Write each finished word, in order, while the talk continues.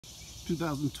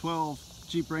2012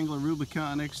 Jeep Wrangler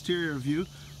Rubicon exterior view.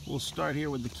 We'll start here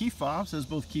with the key fobs. Has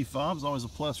both key fobs, always a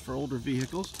plus for older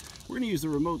vehicles. We're going to use the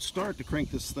remote start to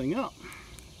crank this thing up.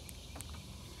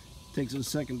 Takes it a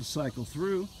second to cycle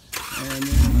through, and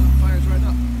then fires right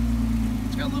up.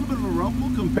 It's got a little bit of a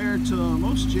rumble compared to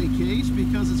most JKs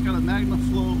because it's got a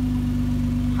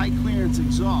MagnaFlow high clearance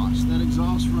exhaust. That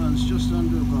exhaust runs just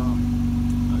under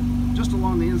the, just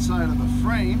along the inside of the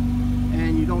frame,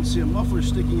 and you don't see a muffler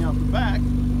sticking out the back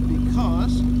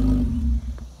because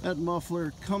that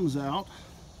muffler comes out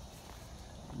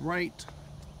right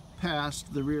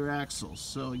past the rear axles,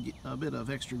 so a bit of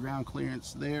extra ground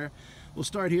clearance there. We'll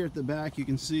start here at the back. You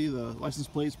can see the license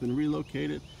plate's been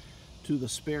relocated to the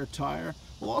spare tire.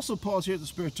 We'll also pause here at the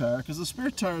spare tire because the spare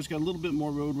tire's got a little bit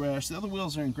more road rash. The other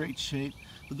wheels are in great shape,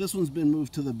 but this one's been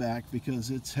moved to the back because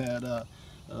it's had a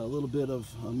little bit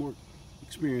of more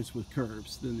experience with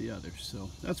curbs than the others, so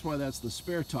that's why that's the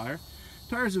spare tire.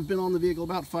 Tires have been on the vehicle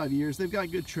about 5 years. They've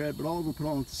got good tread, but all of them put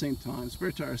on at the same time.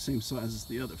 Spare tire same size as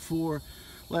the other four.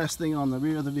 Last thing on the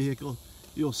rear of the vehicle,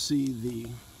 you'll see the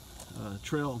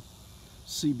Trail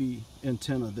CB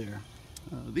antenna there.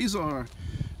 These are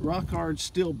rock hard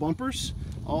steel bumpers,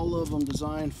 all of them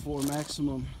designed for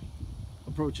maximum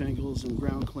approach angles and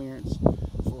ground clearance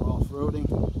for off-roading.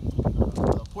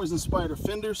 Poison Spider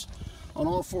fenders on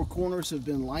all four corners have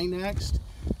been line-axed,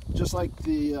 just like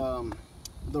the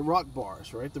rock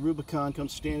bars, right? The Rubicon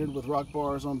comes standard with rock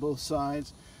bars on both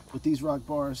sides, but these rock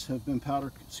bars have been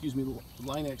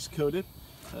line-X coated,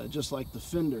 just like the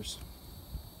fenders.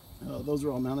 Those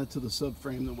are all mounted to the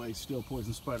subframe the way steel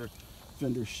Poison Spider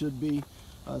fenders should be.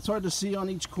 It's hard to see on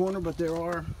each corner, but there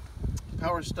are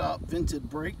power stop vented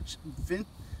brakes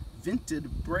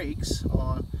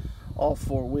on all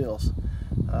four wheels.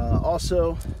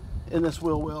 Also, in this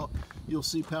wheel well, you'll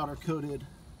see powder coated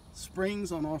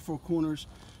springs on all four corners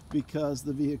because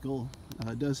the vehicle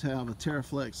does have a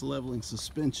TerraFlex leveling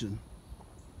suspension.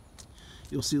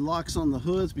 You'll see locks on the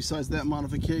hoods. Besides that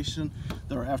modification,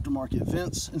 there are aftermarket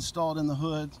vents installed in the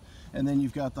hood, and then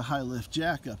you've got the high lift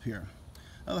jack up here.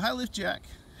 Now, the high lift jack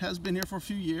has been here for a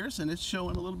few years and it's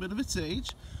showing a little bit of its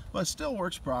age, but it still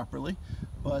works properly.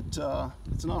 But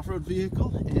it's an off-road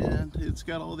vehicle and it's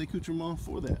got all the accoutrement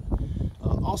for that.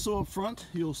 Also up front,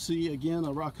 you'll see again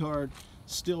a rock hard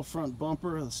steel front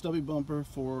bumper, a stubby bumper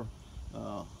for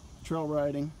trail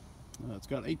riding. It's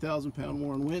got an 8,000 pound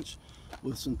Warren winch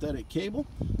with synthetic cable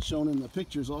shown in the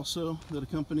pictures also that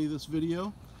accompany this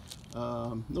video.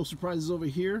 No surprises over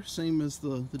here, same as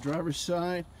the driver's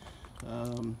side.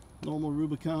 Normal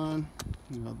Rubicon.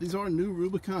 These are new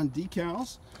Rubicon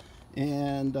decals,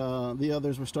 and the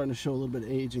others were starting to show a little bit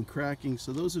of age and cracking,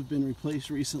 so those have been replaced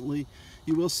recently.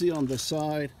 You will see on the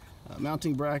side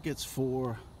mounting brackets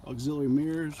for auxiliary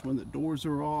mirrors when the doors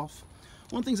are off.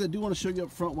 One of the things I do want to show you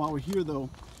up front while we're here though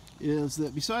is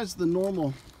that besides the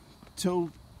normal toe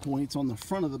points on the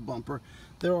front of the bumper,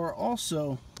 there are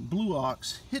also Blue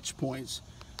Ox hitch points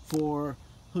for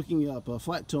hooking up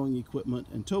flat towing equipment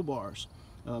and tow bars.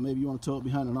 Maybe you want to tow it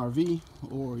behind an RV,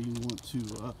 or you want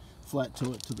to flat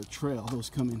tow it to the trail. Those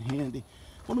come in handy.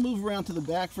 I want to move around to the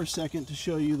back for a second to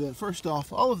show you that first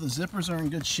off, all of the zippers are in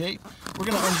good shape. We're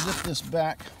going to unzip this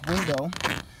back window,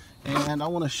 and I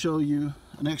want to show you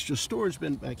an extra storage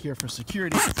bin back here for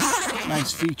security.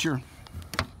 Nice feature.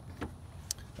 I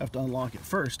have to unlock it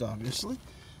first, obviously,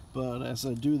 but as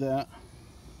I do that,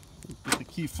 get the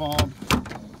key fob,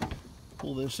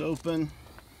 pull this open,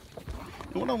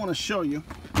 and what I want to show you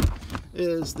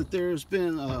is that there's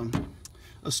been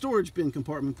a storage bin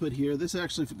compartment put here. This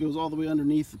actually goes all the way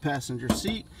underneath the passenger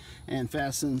seat and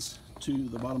fastens to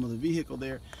the bottom of the vehicle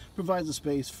there. Provides a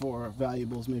space for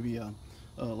valuables, maybe a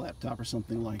laptop or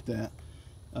something like that.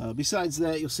 Besides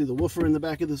that, you'll see the woofer in the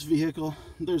back of this vehicle.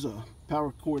 There's a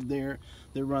power cord there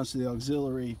that runs to the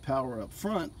auxiliary power up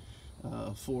front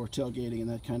for tailgating and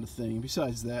that kind of thing.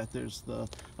 Besides that, there's the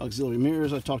auxiliary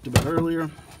mirrors I talked about earlier.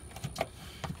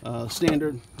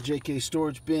 Standard JK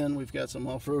storage bin. We've got some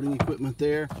off-roading equipment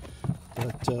there,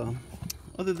 but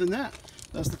other than that,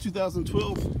 that's the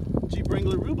 2012 Jeep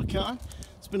Wrangler Rubicon.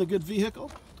 It's been a good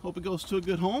vehicle. Hope it goes to a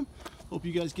good home. Hope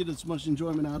you guys get as much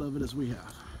enjoyment out of it as we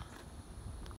have.